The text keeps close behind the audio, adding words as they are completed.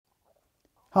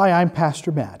Hi, I'm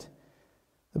Pastor Matt,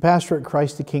 the pastor at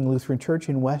Christ the King Lutheran Church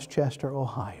in Westchester,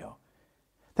 Ohio.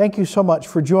 Thank you so much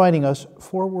for joining us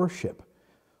for worship.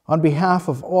 On behalf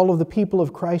of all of the people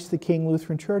of Christ the King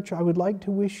Lutheran Church, I would like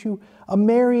to wish you a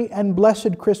merry and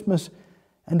blessed Christmas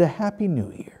and a happy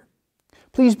New Year.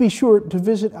 Please be sure to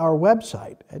visit our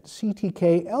website at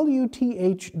ctkluth.org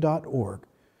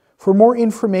for more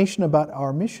information about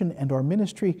our mission and our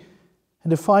ministry, and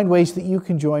to find ways that you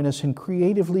can join us in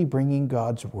creatively bringing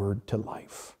God's Word to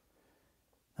life.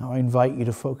 Now I invite you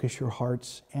to focus your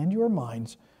hearts and your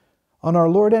minds on our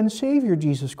Lord and Savior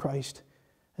Jesus Christ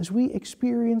as we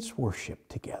experience worship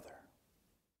together.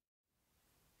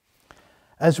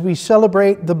 As we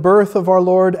celebrate the birth of our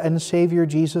Lord and Savior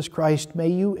Jesus Christ, may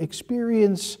you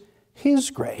experience His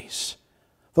grace,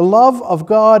 the love of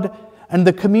God, and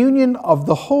the communion of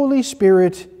the Holy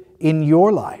Spirit in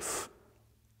your life.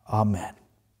 Amen.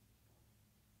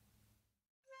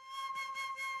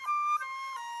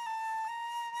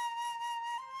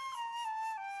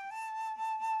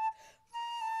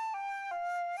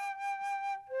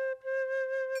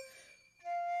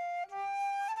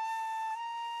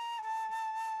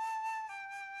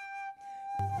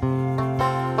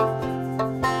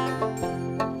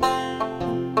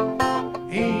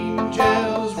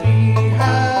 Angels we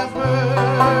have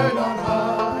heard on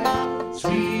high,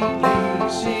 sweetly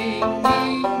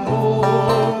singing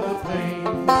o'er the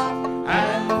plains,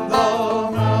 and the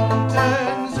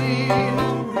mountains in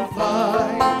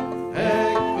reply,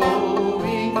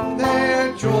 echoing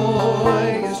their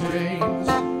joyous strains.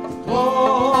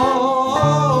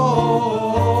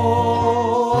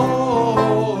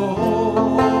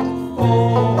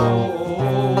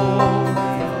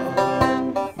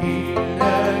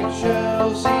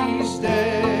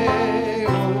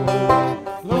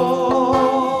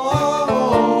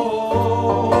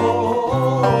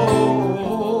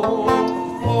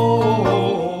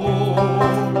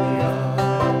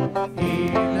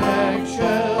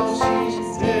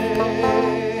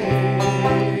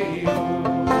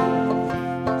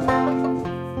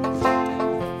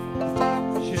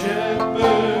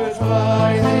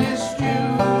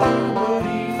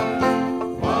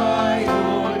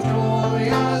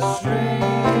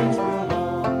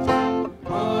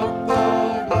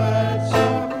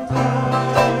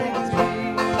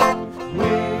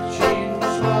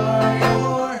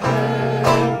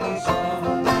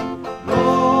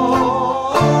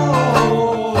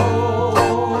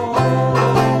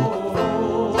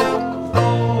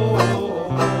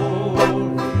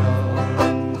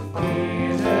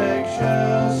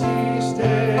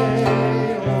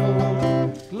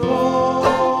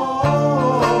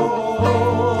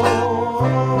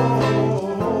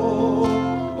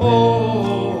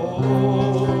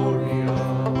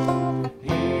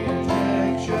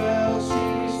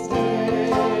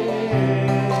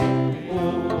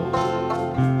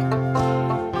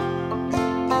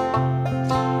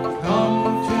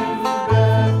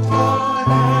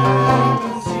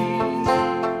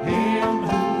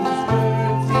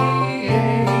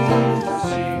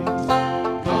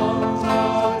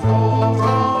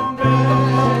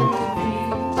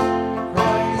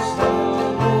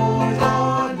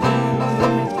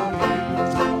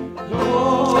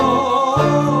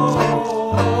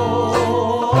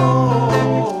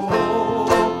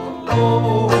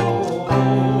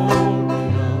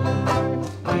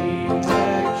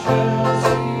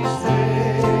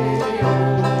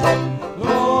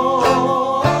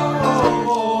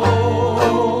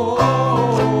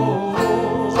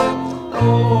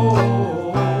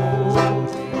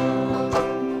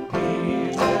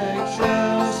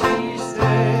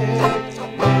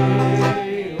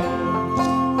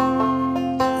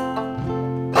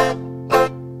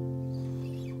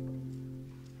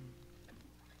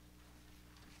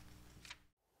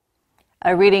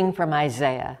 A reading from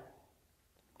Isaiah.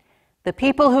 The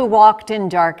people who walked in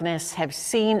darkness have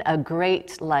seen a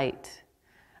great light.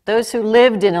 Those who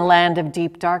lived in a land of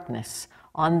deep darkness,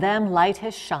 on them light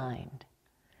has shined.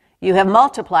 You have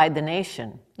multiplied the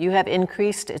nation. You have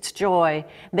increased its joy.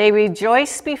 They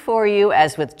rejoice before you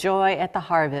as with joy at the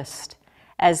harvest,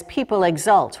 as people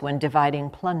exult when dividing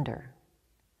plunder.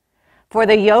 For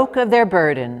the yoke of their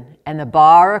burden and the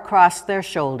bar across their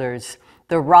shoulders,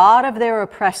 the rod of their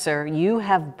oppressor you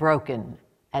have broken,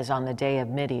 as on the day of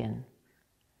Midian.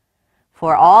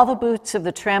 For all the boots of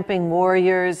the tramping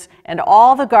warriors and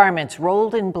all the garments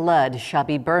rolled in blood shall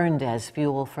be burned as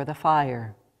fuel for the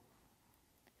fire.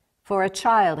 For a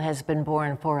child has been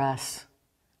born for us,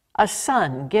 a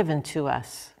son given to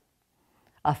us.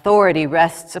 Authority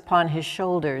rests upon his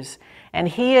shoulders, and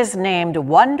he is named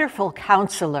Wonderful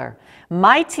Counselor,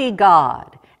 Mighty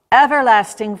God,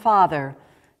 Everlasting Father,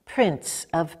 Prince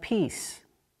of Peace.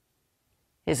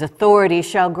 His authority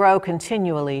shall grow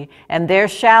continually, and there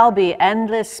shall be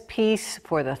endless peace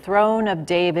for the throne of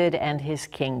David and his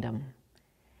kingdom.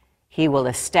 He will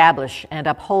establish and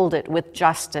uphold it with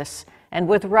justice and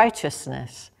with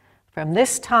righteousness from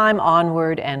this time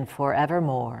onward and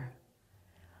forevermore.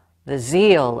 The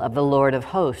zeal of the Lord of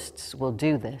hosts will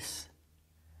do this.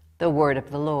 The word of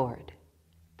the Lord.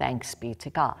 Thanks be to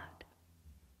God.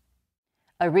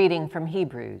 A reading from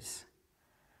Hebrews.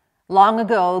 Long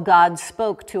ago, God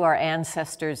spoke to our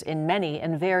ancestors in many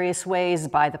and various ways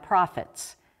by the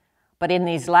prophets, but in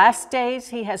these last days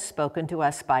he has spoken to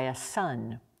us by a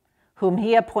Son, whom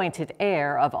he appointed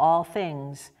heir of all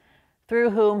things,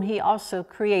 through whom he also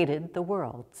created the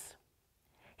worlds.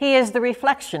 He is the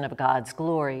reflection of God's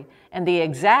glory and the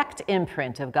exact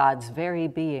imprint of God's very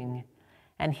being,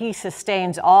 and he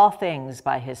sustains all things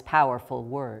by his powerful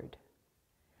word.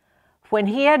 When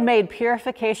he had made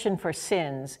purification for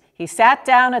sins, he sat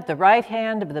down at the right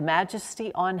hand of the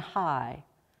Majesty on high,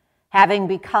 having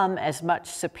become as much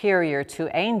superior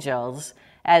to angels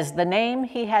as the name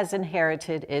he has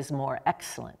inherited is more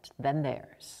excellent than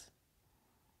theirs.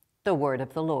 The word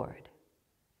of the Lord.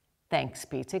 Thanks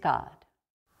be to God.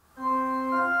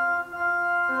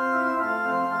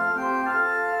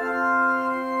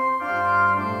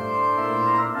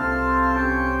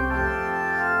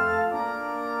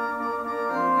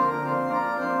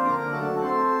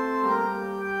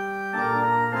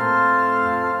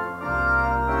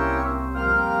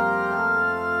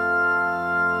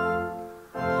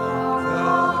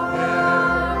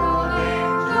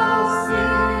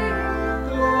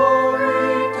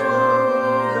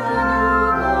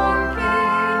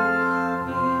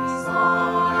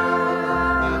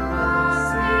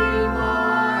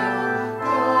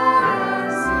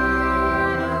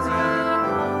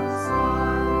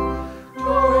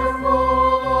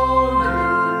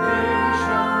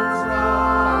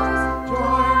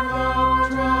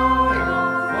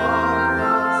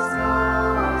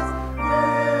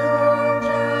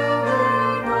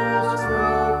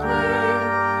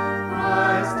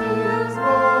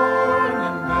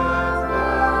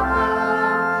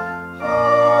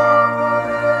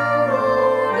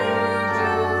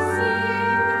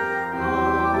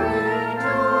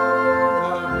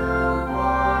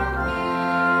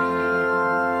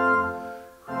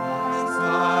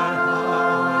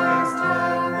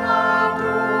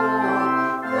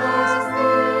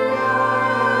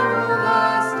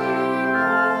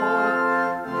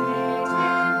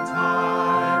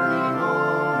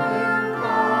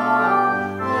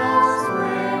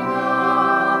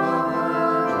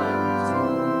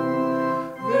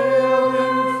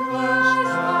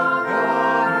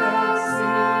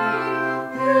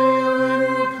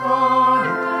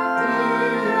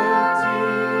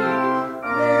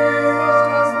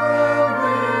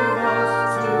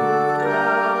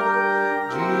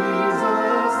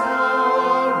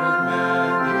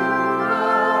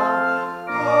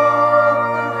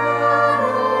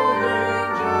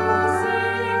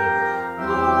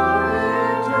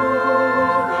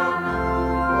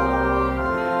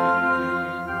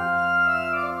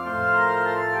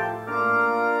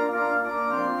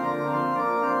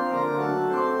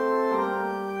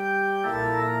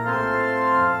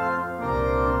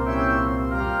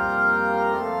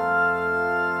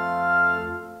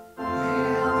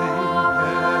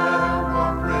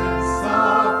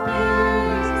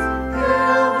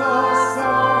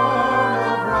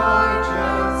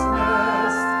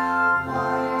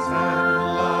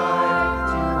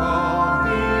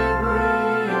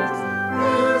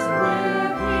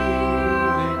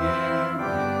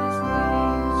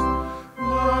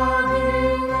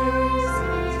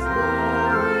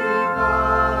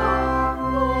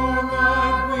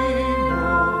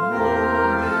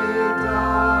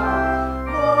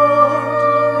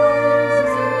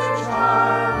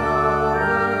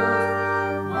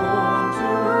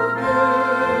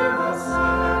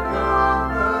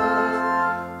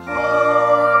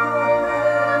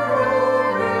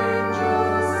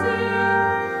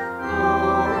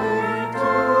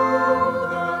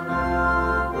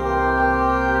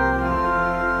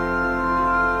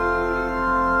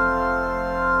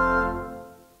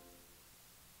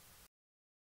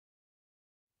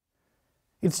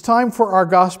 It's time for our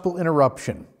gospel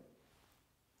interruption.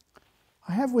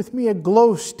 I have with me a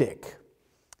glow stick.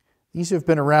 These have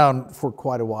been around for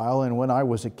quite a while, and when I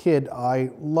was a kid,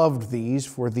 I loved these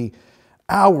for the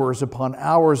hours upon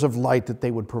hours of light that they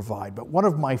would provide. But one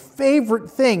of my favorite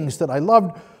things that I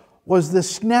loved was the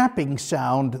snapping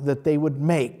sound that they would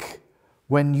make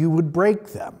when you would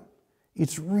break them.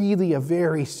 It's really a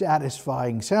very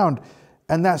satisfying sound.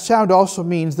 And that sound also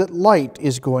means that light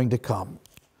is going to come.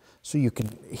 So you can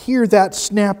hear that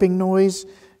snapping noise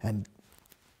and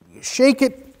you shake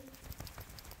it.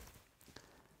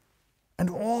 And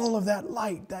all of that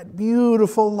light, that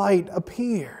beautiful light,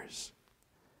 appears.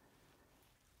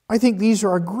 I think these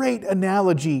are a great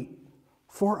analogy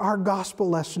for our gospel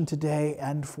lesson today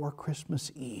and for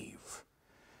Christmas Eve.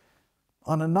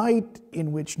 On a night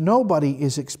in which nobody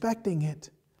is expecting it,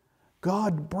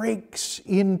 God breaks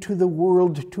into the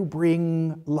world to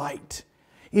bring light.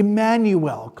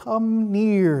 Emmanuel, come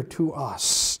near to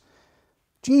us.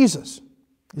 Jesus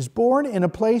is born in a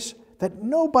place that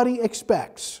nobody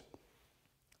expects.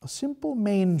 A simple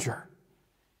manger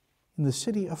in the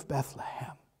city of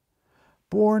Bethlehem,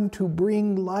 born to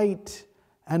bring light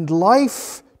and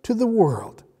life to the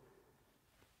world.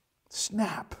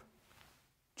 Snap!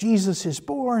 Jesus is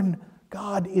born,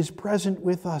 God is present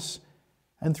with us,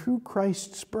 and through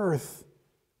Christ's birth,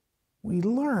 we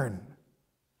learn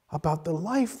about the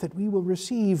life that we will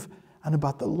receive and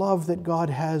about the love that God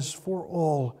has for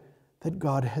all that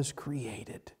God has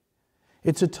created.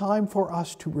 It's a time for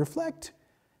us to reflect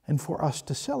and for us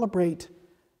to celebrate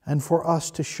and for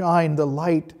us to shine the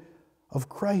light of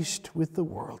Christ with the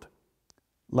world.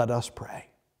 Let us pray.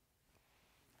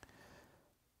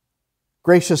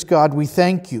 Gracious God, we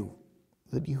thank you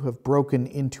that you have broken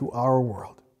into our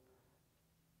world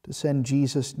to send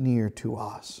Jesus near to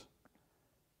us.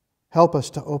 Help us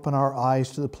to open our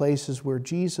eyes to the places where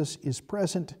Jesus is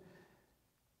present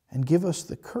and give us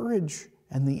the courage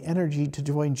and the energy to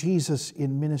join Jesus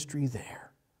in ministry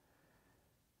there.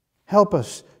 Help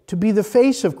us to be the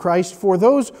face of Christ for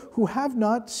those who have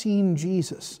not seen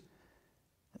Jesus.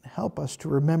 And help us to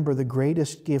remember the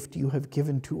greatest gift you have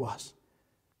given to us,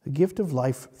 the gift of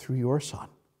life through your Son.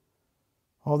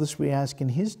 All this we ask in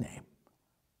his name.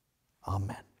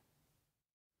 Amen.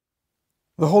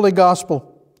 The Holy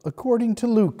Gospel according to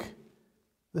Luke,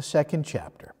 the 2nd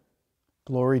chapter.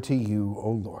 Glory to you,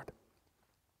 O Lord.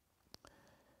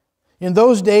 In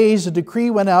those days, a decree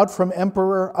went out from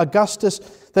Emperor Augustus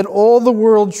that all the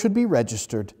world should be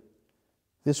registered.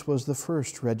 This was the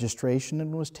first registration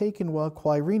and was taken while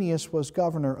Quirinius was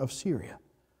governor of Syria.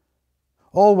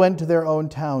 All went to their own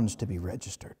towns to be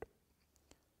registered.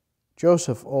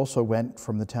 Joseph also went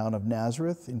from the town of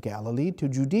Nazareth in Galilee to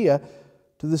Judea,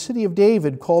 to the city of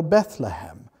David called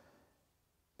Bethlehem,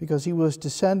 because he was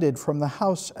descended from the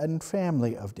house and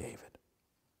family of David.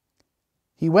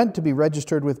 He went to be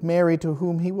registered with Mary, to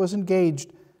whom he was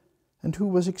engaged, and who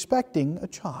was expecting a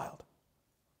child.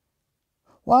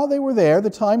 While they were there,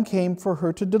 the time came for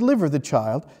her to deliver the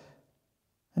child,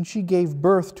 and she gave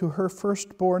birth to her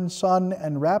firstborn son,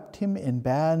 and wrapped him in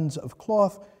bands of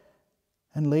cloth,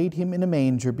 and laid him in a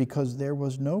manger, because there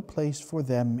was no place for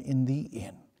them in the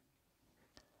inn.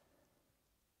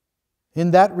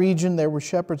 In that region there were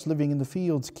shepherds living in the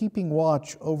fields, keeping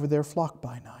watch over their flock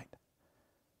by night.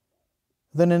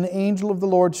 Then an angel of the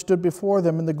Lord stood before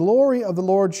them, and the glory of the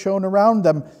Lord shone around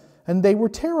them, and they were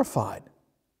terrified.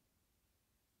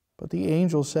 But the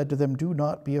angel said to them, "Do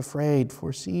not be afraid,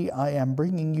 for see, I am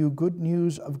bringing you good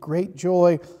news of great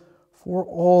joy for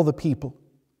all the people.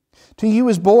 To you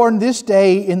is born this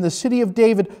day in the city of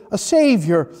David a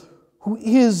Savior, who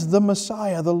is the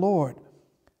Messiah, the Lord.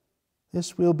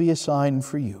 This will be a sign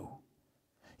for you.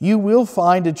 You will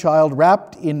find a child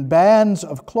wrapped in bands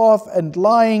of cloth and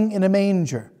lying in a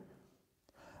manger."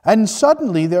 And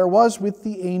suddenly there was with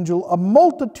the angel a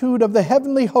multitude of the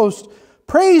heavenly host,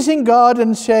 praising God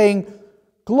and saying,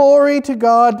 "Glory to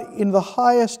God in the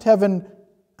highest heaven,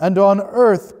 and on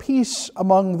earth peace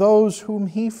among those whom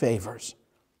he favors."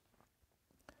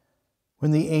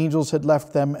 When the angels had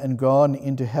left them and gone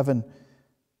into heaven,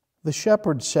 the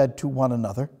shepherds said to one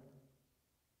another,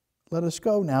 "Let us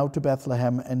go now to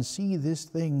Bethlehem and see this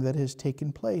thing that has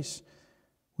taken place,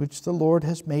 which the Lord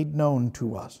has made known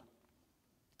to us."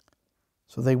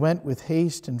 So they went with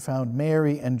haste and found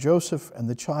Mary and Joseph and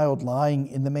the child lying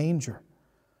in the manger.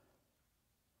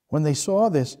 When they saw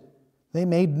this, they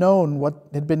made known what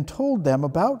had been told them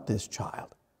about this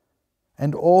child,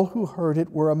 and all who heard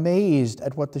it were amazed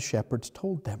at what the shepherds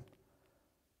told them.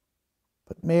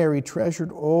 But Mary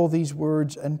treasured all these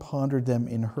words and pondered them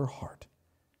in her heart.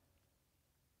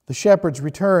 The shepherds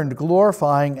returned,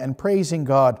 glorifying and praising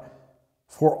God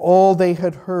for all they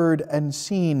had heard and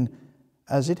seen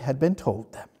as it had been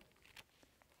told them.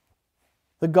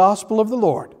 The Gospel of the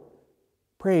Lord.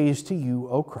 Praise to you,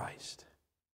 O Christ.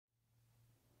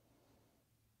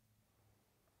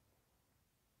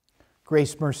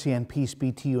 Grace, mercy, and peace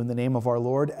be to you in the name of our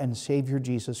Lord and Savior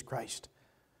Jesus Christ,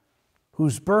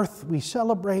 whose birth we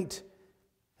celebrate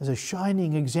as a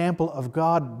shining example of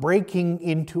God breaking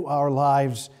into our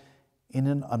lives in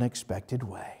an unexpected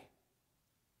way.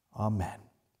 Amen.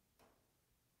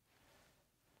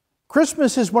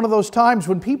 Christmas is one of those times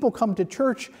when people come to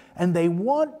church and they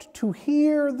want to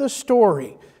hear the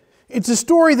story. It's a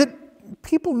story that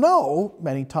people know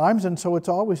many times, and so it's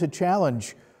always a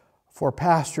challenge for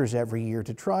pastors every year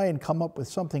to try and come up with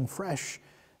something fresh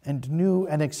and new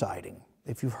and exciting.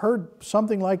 If you've heard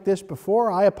something like this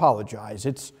before, I apologize.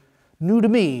 It's new to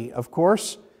me, of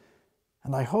course,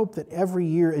 and I hope that every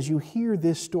year as you hear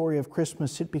this story of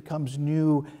Christmas, it becomes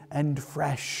new and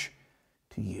fresh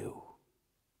to you.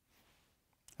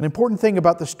 An important thing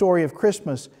about the story of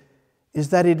Christmas is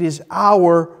that it is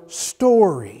our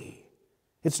story.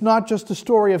 It's not just a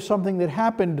story of something that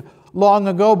happened long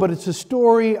ago, but it's a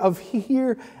story of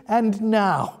here and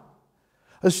now.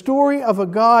 A story of a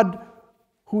God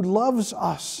who loves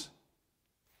us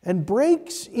and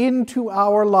breaks into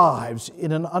our lives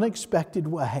in an unexpected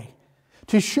way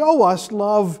to show us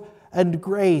love and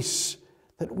grace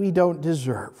that we don't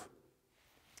deserve.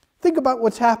 Think about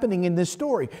what's happening in this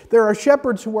story. There are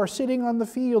shepherds who are sitting on the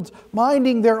fields,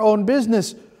 minding their own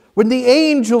business, when the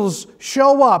angels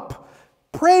show up,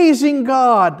 praising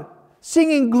God,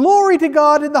 singing glory to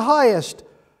God in the highest.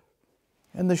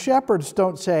 And the shepherds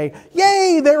don't say,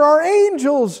 "Yay, there are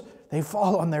angels!" They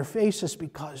fall on their faces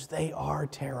because they are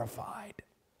terrified.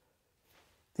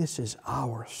 This is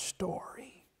our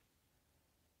story.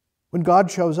 When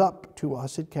God shows up to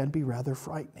us, it can be rather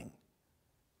frightening.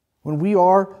 When we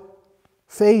are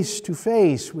face to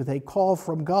face with a call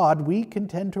from God, we can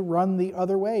tend to run the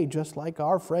other way, just like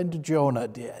our friend Jonah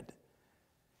did.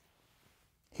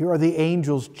 Here are the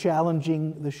angels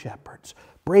challenging the shepherds,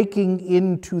 breaking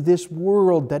into this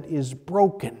world that is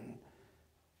broken,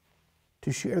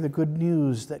 to share the good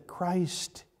news that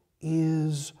Christ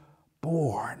is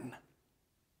born.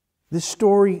 This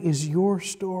story is your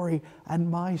story and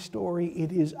my story.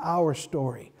 It is our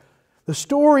story. The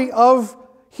story of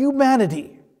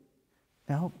humanity.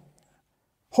 Now,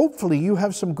 hopefully you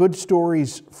have some good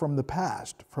stories from the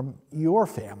past, from your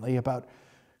family, about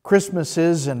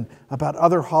Christmases and about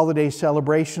other holiday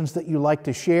celebrations that you like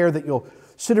to share, that you'll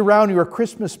sit around your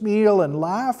Christmas meal and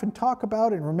laugh and talk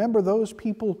about and remember those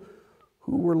people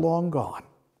who were long gone.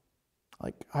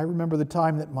 Like, I remember the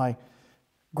time that my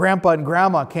grandpa and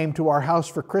grandma came to our house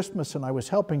for Christmas and I was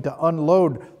helping to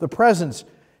unload the presents.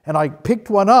 And I picked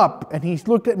one up and he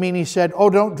looked at me and he said, "Oh,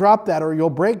 don't drop that or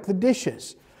you'll break the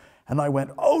dishes." And I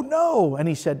went, "Oh no." And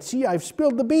he said, "See, I've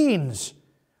spilled the beans."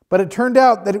 But it turned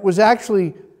out that it was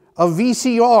actually a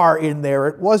VCR in there.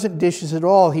 It wasn't dishes at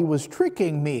all. He was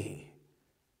tricking me.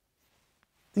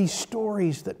 These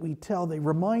stories that we tell, they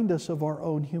remind us of our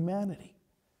own humanity.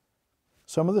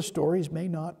 Some of the stories may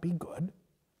not be good.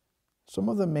 Some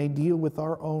of them may deal with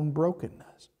our own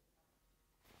brokenness.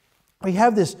 We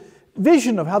have this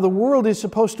vision of how the world is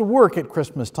supposed to work at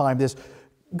Christmas time, this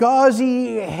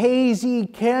gauzy, hazy,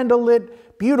 candlelit,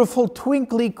 beautiful,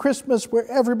 twinkly Christmas where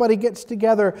everybody gets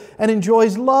together and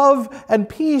enjoys love and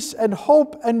peace and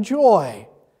hope and joy.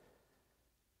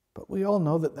 But we all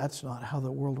know that that's not how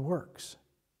the world works.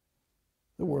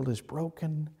 The world is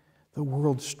broken. The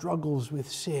world struggles with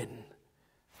sin.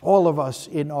 All of us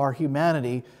in our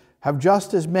humanity have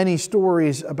just as many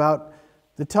stories about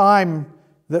the time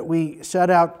that we set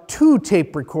out 2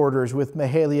 tape recorders with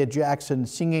Mahalia Jackson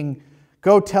singing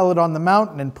 "Go Tell It on the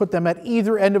Mountain" and put them at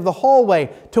either end of the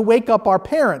hallway to wake up our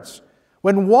parents,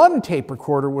 when 1 tape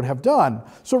recorder would have done.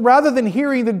 So rather than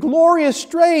hearing the glorious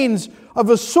strains of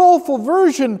a soulful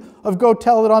version of "Go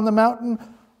Tell It on the Mountain,"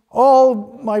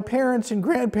 all my parents and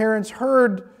grandparents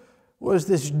heard was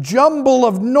this jumble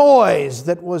of noise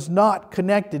that was not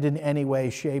connected in any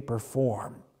way, shape, or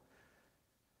form.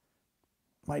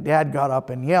 My dad got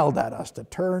up and yelled at us to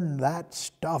turn that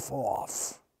stuff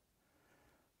off.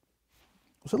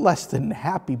 It was a less than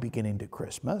happy beginning to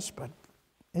Christmas, but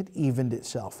it evened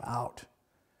itself out.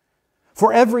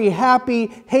 For every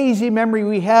happy, hazy memory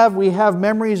we have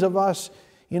memories of us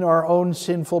in our own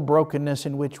sinful brokenness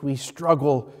in which we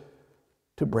struggle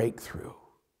to break through.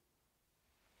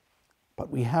 But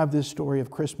we have this story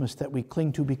of Christmas that we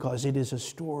cling to because it is a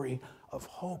story of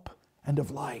hope and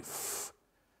of life.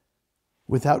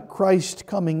 Without Christ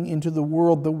coming into the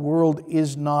world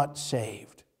is not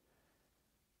saved.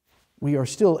 We are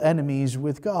still enemies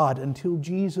with God until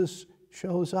Jesus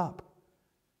shows up.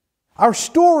 Our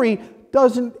story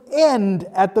doesn't end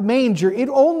at the manger. It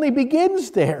only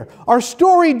begins there. Our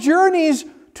story journeys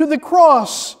to the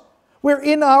cross, where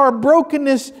in our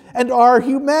brokenness and our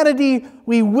humanity,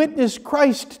 we witness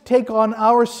Christ take on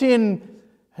our sin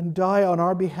and die on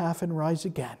our behalf and rise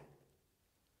again.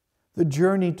 The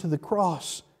journey to the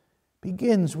cross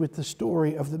begins with the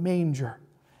story of the manger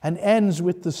and ends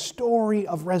with the story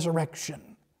of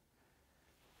resurrection.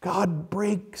 God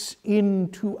breaks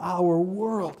into our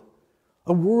world,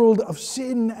 a world of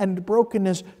sin and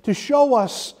brokenness, to show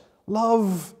us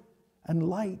love and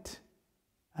light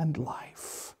and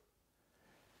life.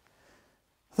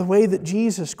 The way that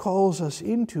Jesus calls us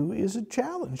into is a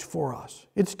challenge for us.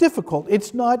 It's difficult.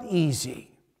 It's not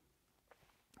easy.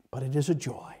 But it is a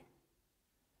joy.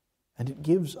 And it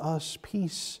gives us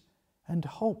peace and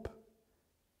hope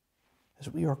as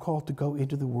we are called to go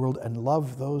into the world and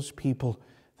love those people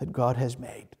that God has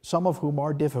made, some of whom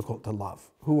are difficult to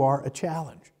love, who are a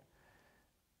challenge.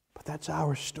 But that's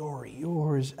our story,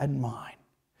 yours and mine.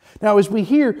 Now, as we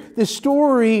hear this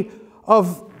story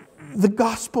of the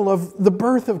gospel of the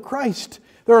birth of Christ,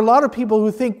 there are a lot of people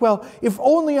who think, well, if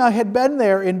only I had been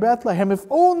there in Bethlehem, if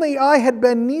only I had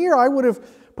been near, I would have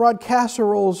brought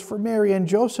casseroles for Mary and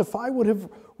Joseph, I would have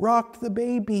rocked the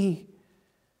baby.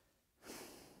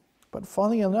 But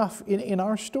funny enough, in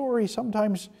our story,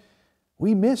 sometimes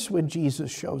we miss when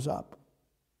Jesus shows up.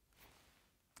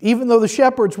 Even though the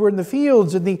shepherds were in the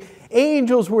fields and the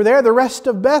angels were there, the rest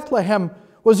of Bethlehem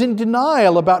was in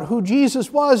denial about who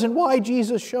Jesus was and why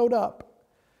Jesus showed up.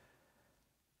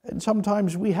 And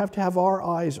sometimes we have to have our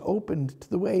eyes opened to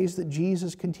the ways that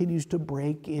Jesus continues to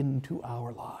break into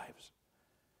our lives,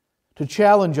 to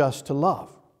challenge us to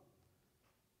love.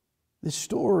 This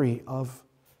story of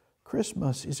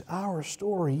Christmas is our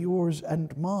story, yours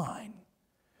and mine.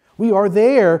 We are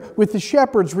there with the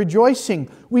shepherds rejoicing.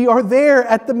 We are there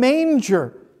at the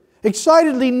manger,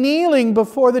 excitedly kneeling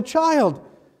before the child.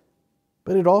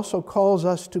 But it also calls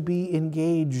us to be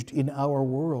engaged in our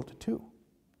world too.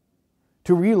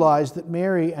 To realize that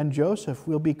Mary and Joseph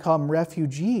will become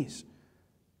refugees.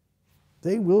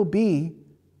 They will be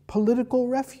political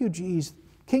refugees.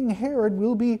 King Herod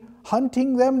will be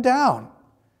hunting them down.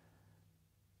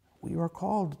 We are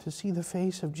called to see the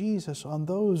face of Jesus on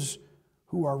those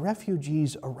who are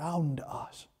refugees around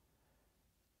us.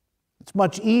 It's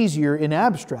much easier in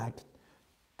abstract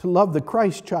to love the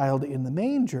Christ child in the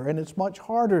manger, and it's much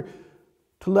harder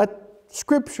to let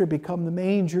Scripture become the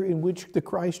manger in which the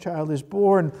Christ child is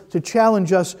born, to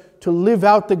challenge us to live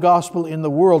out the gospel in the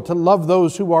world, to love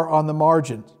those who are on the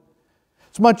margins.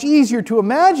 It's much easier to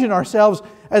imagine ourselves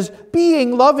as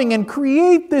being loving and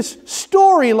create this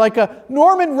story like a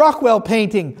Norman Rockwell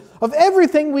painting of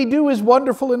everything we do is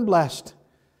wonderful and blessed.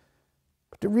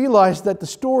 But to realize that the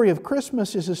story of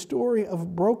Christmas is a story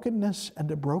of brokenness and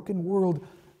a broken world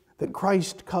that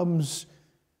Christ comes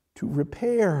to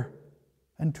repair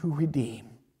and to redeem.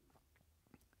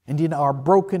 And in our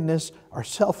brokenness, our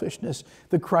selfishness,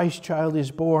 the Christ child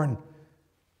is born,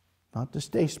 not to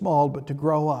stay small, but to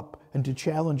grow up and to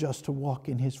challenge us to walk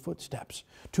in His footsteps,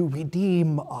 to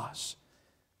redeem us.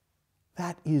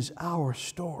 That is our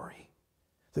story.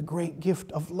 The great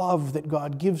gift of love that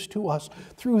God gives to us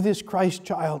through this Christ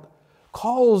child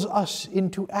calls us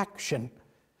into action,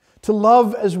 to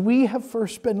love as we have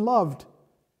first been loved,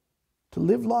 to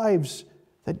live lives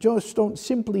that just don't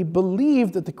simply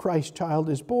believe that the Christ child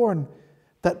is born,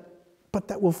 but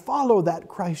that will follow that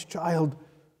Christ child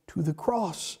to the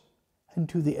cross and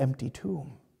to the empty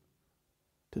tomb,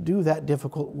 to do that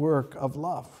difficult work of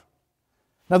love.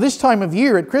 Now, this time of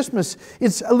year at Christmas,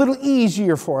 it's a little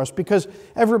easier for us because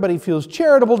everybody feels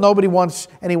charitable. Nobody wants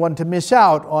anyone to miss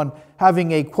out on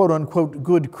having a quote-unquote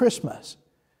good Christmas.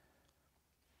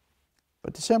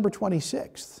 But December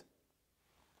 26th,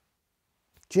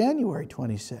 January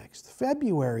 26th,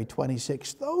 February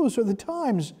 26th, those are the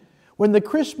times when the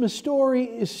Christmas story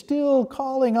is still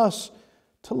calling us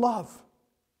to love,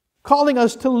 calling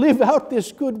us to live out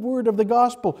this good word of the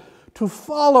gospel, to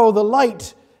follow the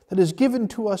light that is given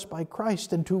to us by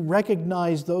Christ, and to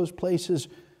recognize those places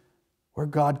where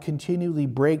God continually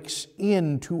breaks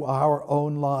into our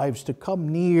own lives, to come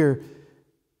near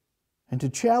and to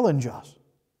challenge us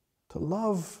to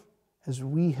love as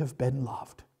we have been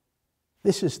loved.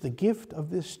 This is the gift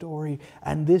of this story,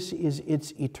 and this is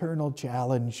its eternal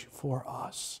challenge for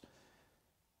us,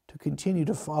 to continue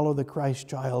to follow the Christ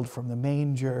child from the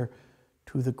manger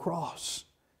to the cross,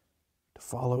 to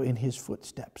follow in His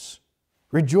footsteps,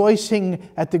 rejoicing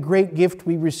at the great gift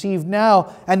we receive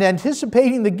now and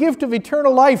anticipating the gift of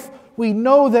eternal life we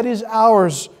know that is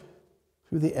ours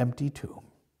through the empty tomb.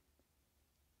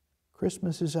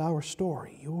 Christmas is our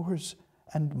story, yours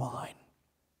and mine.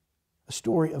 A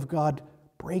story of God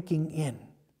breaking in,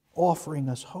 offering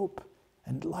us hope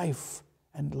and life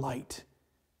and light.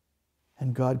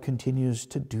 And God continues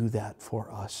to do that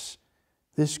for us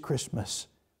this Christmas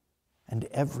and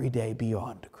every day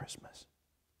beyond Christmas.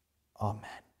 Amen.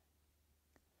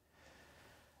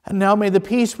 And now may the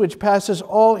peace which passes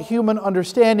all human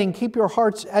understanding keep your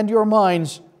hearts and your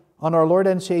minds on our Lord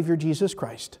and Savior Jesus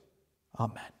Christ.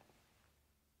 Amen.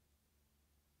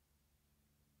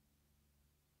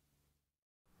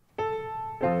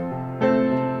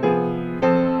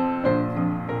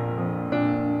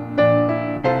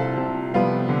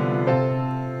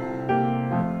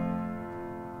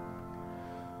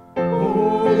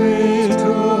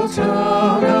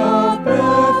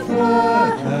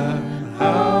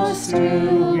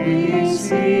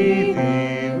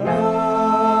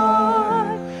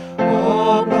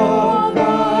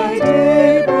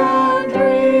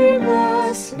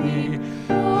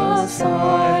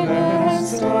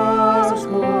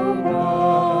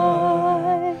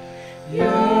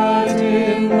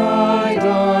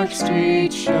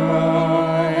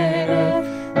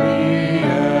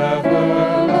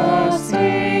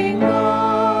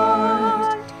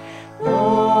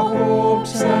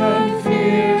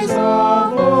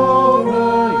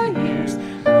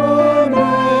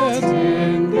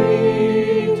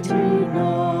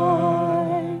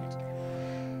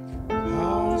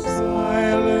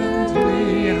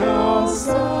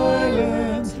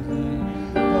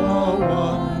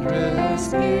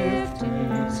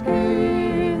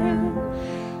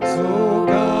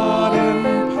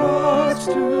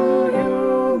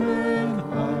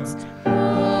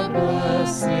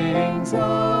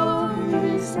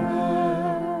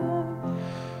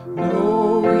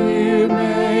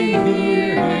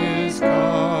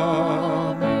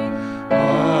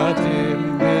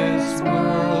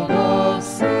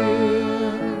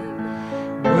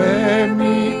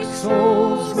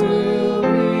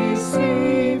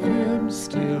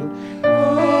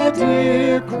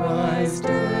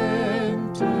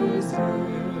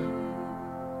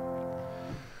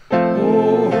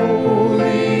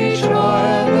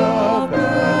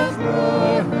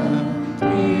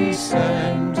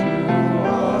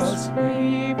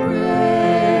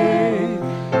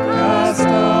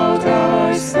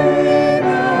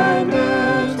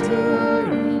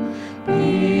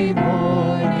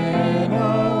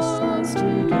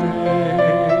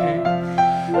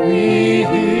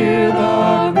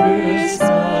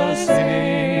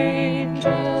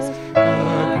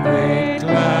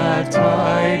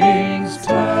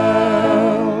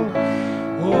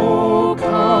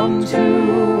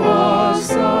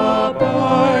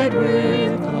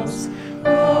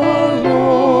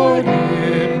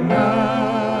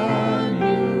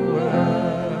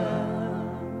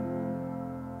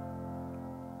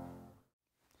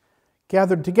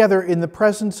 Gathered together in the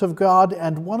presence of God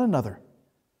and one another,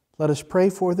 let us pray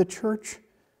for the church,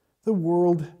 the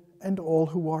world, and all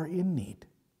who are in need.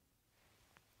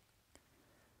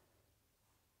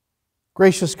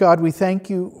 Gracious God, we thank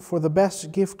you for the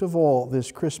best gift of all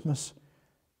this Christmas,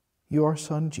 your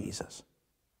Son Jesus.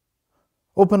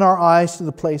 Open our eyes to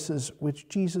the places which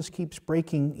Jesus keeps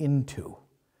breaking into.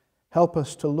 Help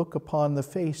us to look upon the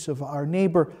face of our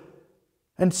neighbor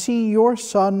and see your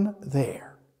Son there.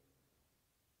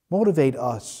 Motivate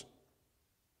us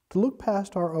to look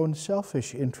past our own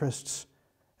selfish interests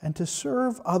and to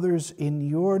serve others in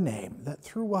your name, that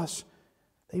through us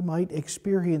they might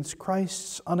experience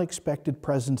Christ's unexpected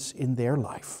presence in their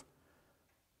life.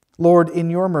 Lord, in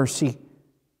your mercy,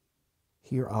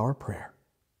 hear our prayer.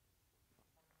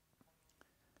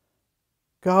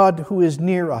 God, who is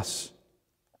near us,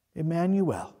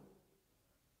 Emmanuel,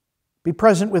 be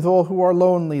present with all who are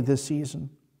lonely this season,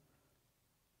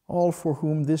 all for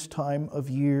whom this time of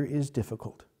year is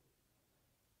difficult.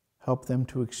 Help them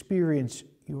to experience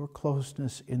your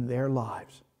closeness in their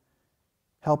lives.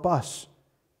 Help us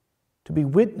to be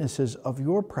witnesses of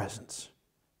your presence.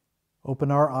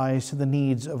 Open our eyes to the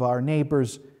needs of our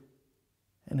neighbors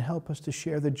and help us to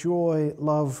share the joy,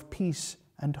 love, peace,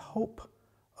 and hope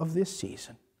of this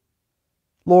season.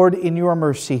 Lord, in your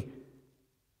mercy,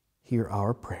 hear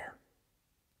our prayer.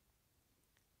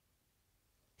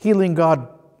 Healing God,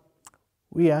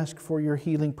 we ask for your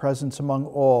healing presence among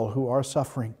all who are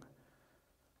suffering,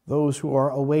 those who are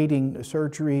awaiting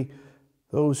surgery,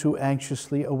 those who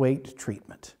anxiously await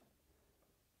treatment.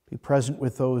 Be present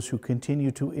with those who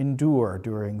continue to endure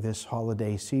during this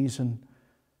holiday season,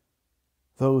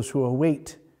 those who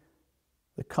await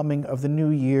the coming of the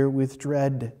new year with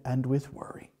dread and with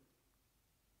worry.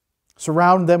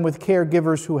 Surround them with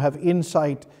caregivers who have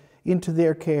insight into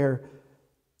their care.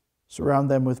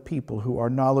 Surround them with people who are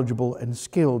knowledgeable and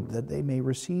skilled, that they may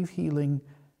receive healing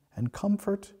and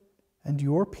comfort and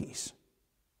your peace.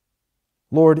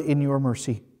 Lord, in your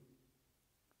mercy,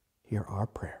 hear our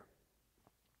prayer.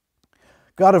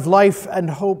 God of life and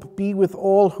hope, be with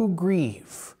all who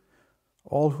grieve,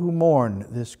 all who mourn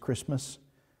this Christmas.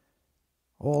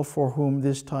 all for whom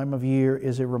this time of year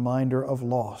is a reminder of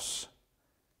loss.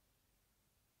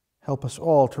 Help us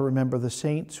all to remember the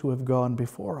saints who have gone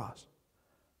before us,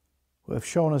 who have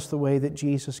shown us the way that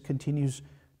Jesus continues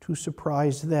to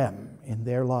surprise them in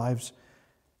their lives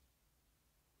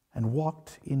and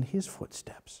walked in his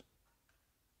footsteps.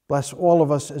 Bless all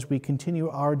of us as we continue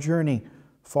our journey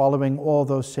following all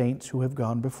those saints who have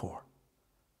gone before.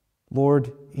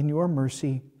 Lord, in your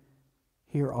mercy,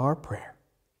 hear our prayer.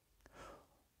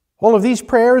 All of these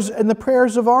prayers and the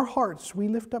prayers of our hearts we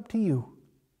lift up to you.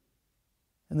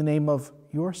 In the name of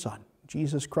your Son,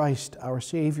 Jesus Christ, our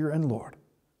Savior and Lord.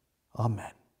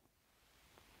 Amen.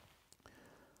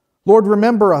 Lord,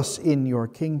 remember us in your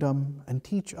kingdom and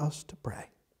teach us to pray.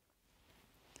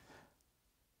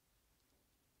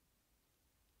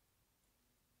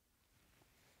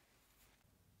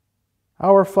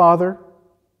 Our Father,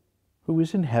 who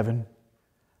is in heaven,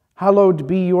 hallowed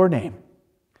be your name.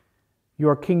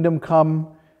 Your kingdom come,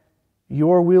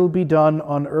 your will be done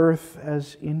on earth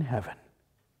as in heaven.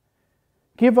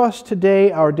 Give us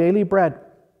today our daily bread,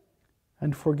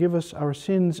 and forgive us our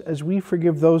sins as we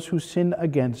forgive those who sin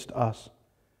against us.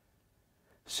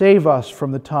 Save us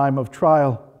from the time of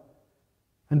trial,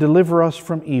 and deliver us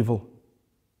from evil.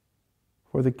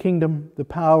 For the kingdom, the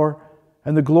power,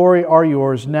 and the glory are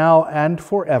yours now and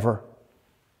forever.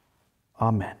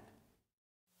 Amen.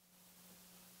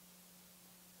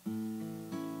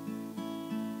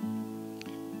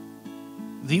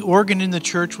 The organ in the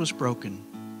church was broken,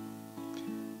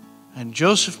 and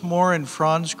Joseph Moore and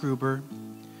Franz Gruber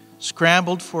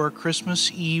scrambled for a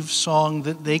Christmas Eve song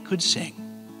that they could sing.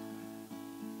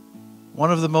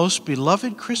 One of the most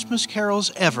beloved Christmas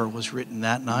carols ever was written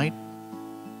that night.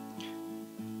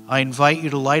 I invite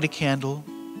you to light a candle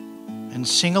and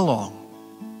sing along.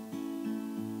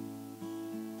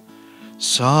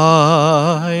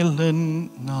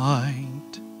 Silent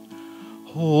night,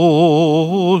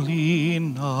 holy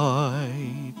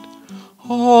night,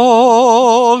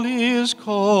 all is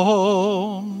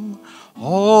calm,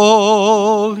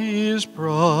 all is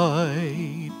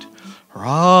bright,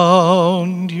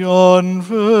 round yon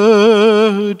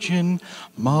virgin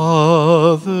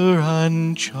mother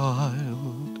and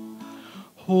child.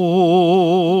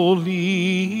 Holy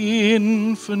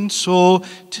infant, so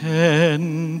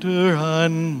tender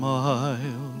and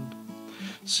mild,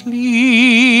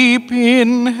 sleep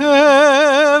in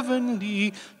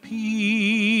heavenly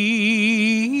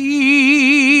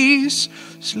peace,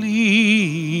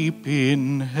 sleep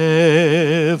in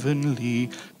heavenly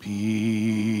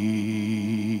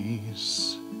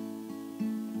peace.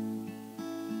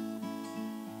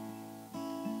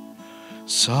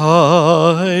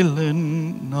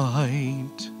 Silent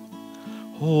night,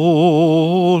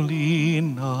 holy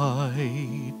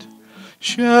night,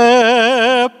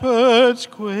 shepherds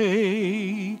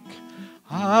quake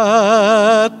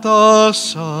at the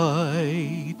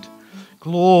sight,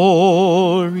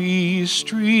 glory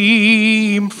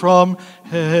stream from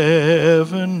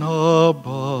heaven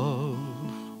above,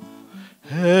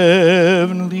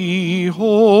 heavenly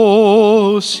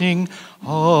hosts sing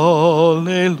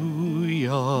Alleluia.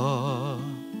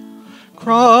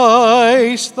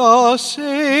 Christ the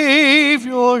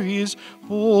Savior is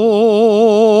born.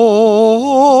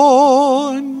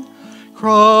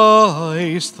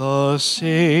 Christ the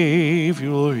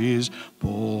Savior is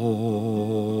born.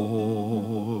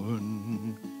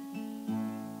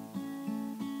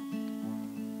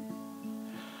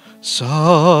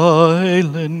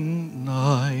 Silent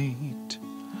night,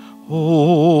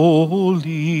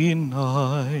 holy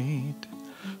night,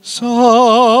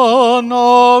 Son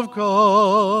of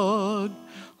God,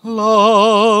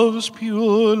 love's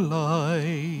pure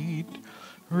light,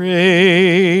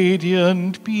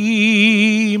 radiant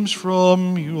beams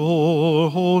from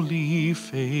your holy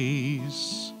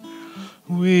face.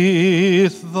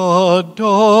 With the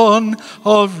dawn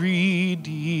of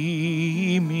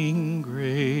redeeming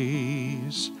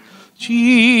grace,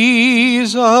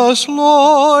 Jesus,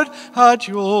 Lord, at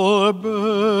your birth.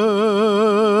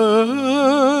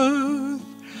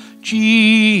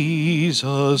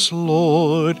 Jesus,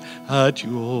 Lord, at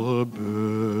your birth.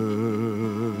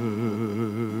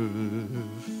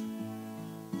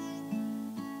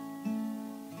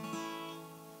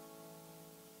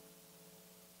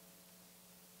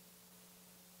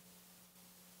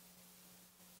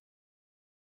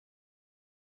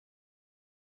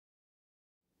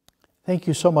 Thank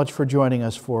you so much for joining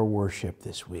us for worship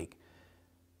this week.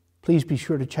 Please be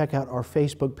sure to check out our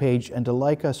Facebook page and to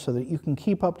like us so that you can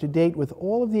keep up to date with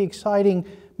all of the exciting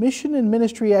mission and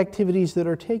ministry activities that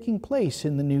are taking place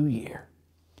in the new year.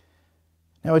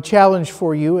 Now, a challenge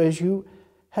for you as you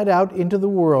head out into the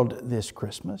world this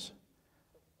Christmas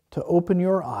to open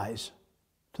your eyes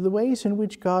to the ways in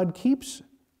which God keeps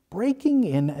breaking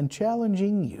in and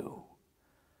challenging you.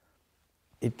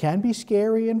 It can be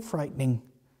scary and frightening,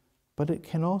 but it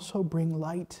can also bring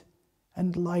light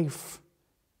and life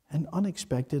and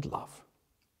unexpected love.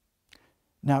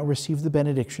 Now receive the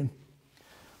benediction.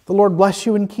 The Lord bless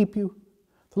you and keep you.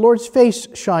 The Lord's face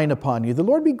shine upon you. The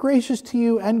Lord be gracious to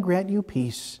you and grant you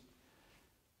peace.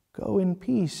 Go in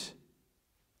peace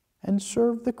and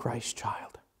serve the Christ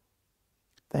child.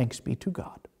 Thanks be to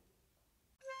God.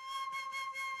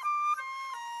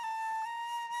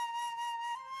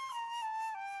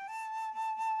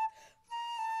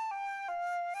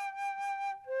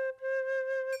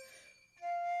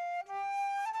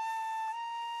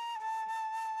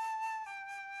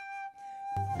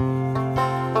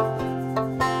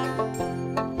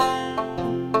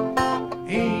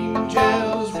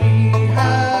 Angels we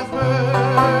have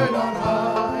heard on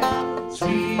high,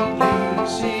 sweetly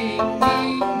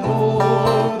singing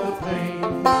o'er the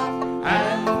plains,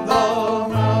 and the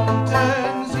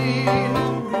mountains in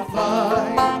reply,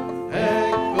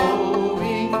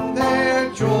 echoing their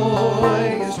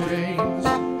joyous strains.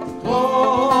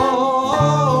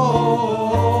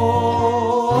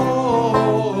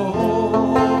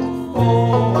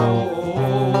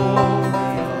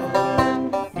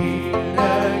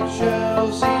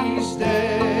 Excelsis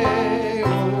Deo.